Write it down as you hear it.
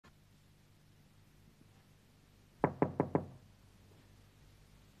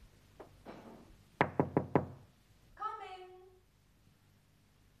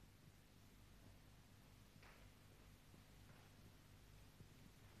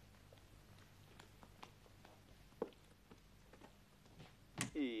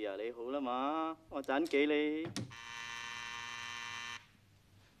啊，你好啦嘛，我盞記你。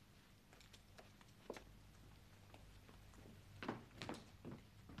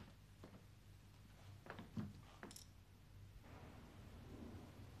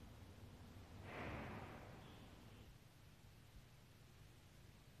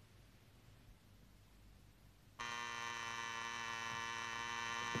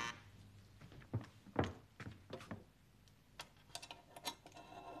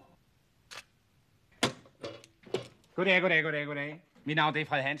Goddag, goddag, goddag, goddag. Mit navn er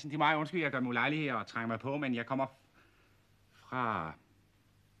Frede Hansen. De meget undskyld, jeg gør mig ulejlig her og trænger mig på, men jeg kommer fra...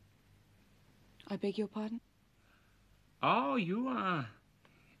 I beg your pardon? Oh, you are...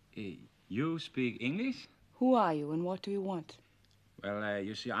 you speak English? Who are you and what do you want? Well,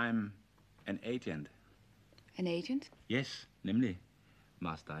 you see, I'm an agent. An agent? Yes, nemlig.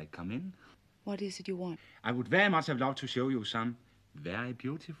 Must I come in? What is it you want? I would very much have loved to show you some very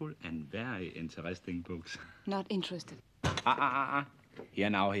beautiful and very interesting books. Not interested. Here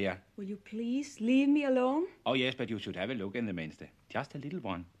now, here. Will you please leave me alone? Oh, yes, but you should have a look in the minste. Just a little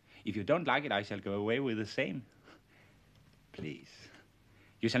one. If you don't like it, I shall go away with the same. Please.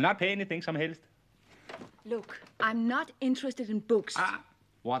 You shall not pay anything som helst. Look, I'm not interested in books.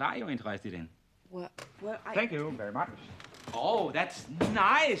 What are you interested in? Well, Thank you very much. Oh, that's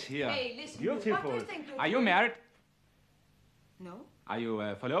nice here. Hey, listen, beautiful. what do you think you're Are you doing? married? No? Are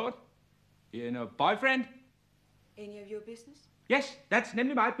you forlovet? You know, boyfriend? Any of your business? Yes, that's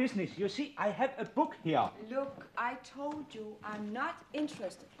nemlig my business. You see, I have a book here. Look, I told you I'm not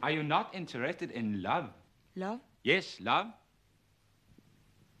interested. Are you not interested in love? Love? Yes, love.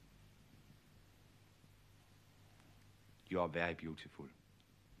 You are very beautiful.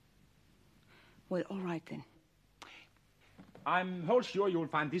 Well, all right then. I'm whole sure you'll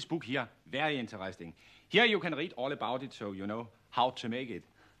find this book here very interesting. Here you can read all about it, so you know how to make it.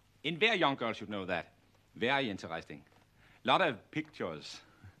 And very young girls should know that. Very interesting. Lot of pictures.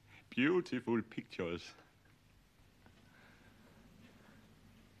 Beautiful pictures.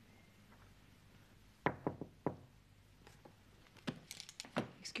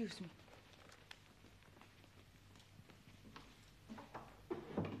 Excuse me.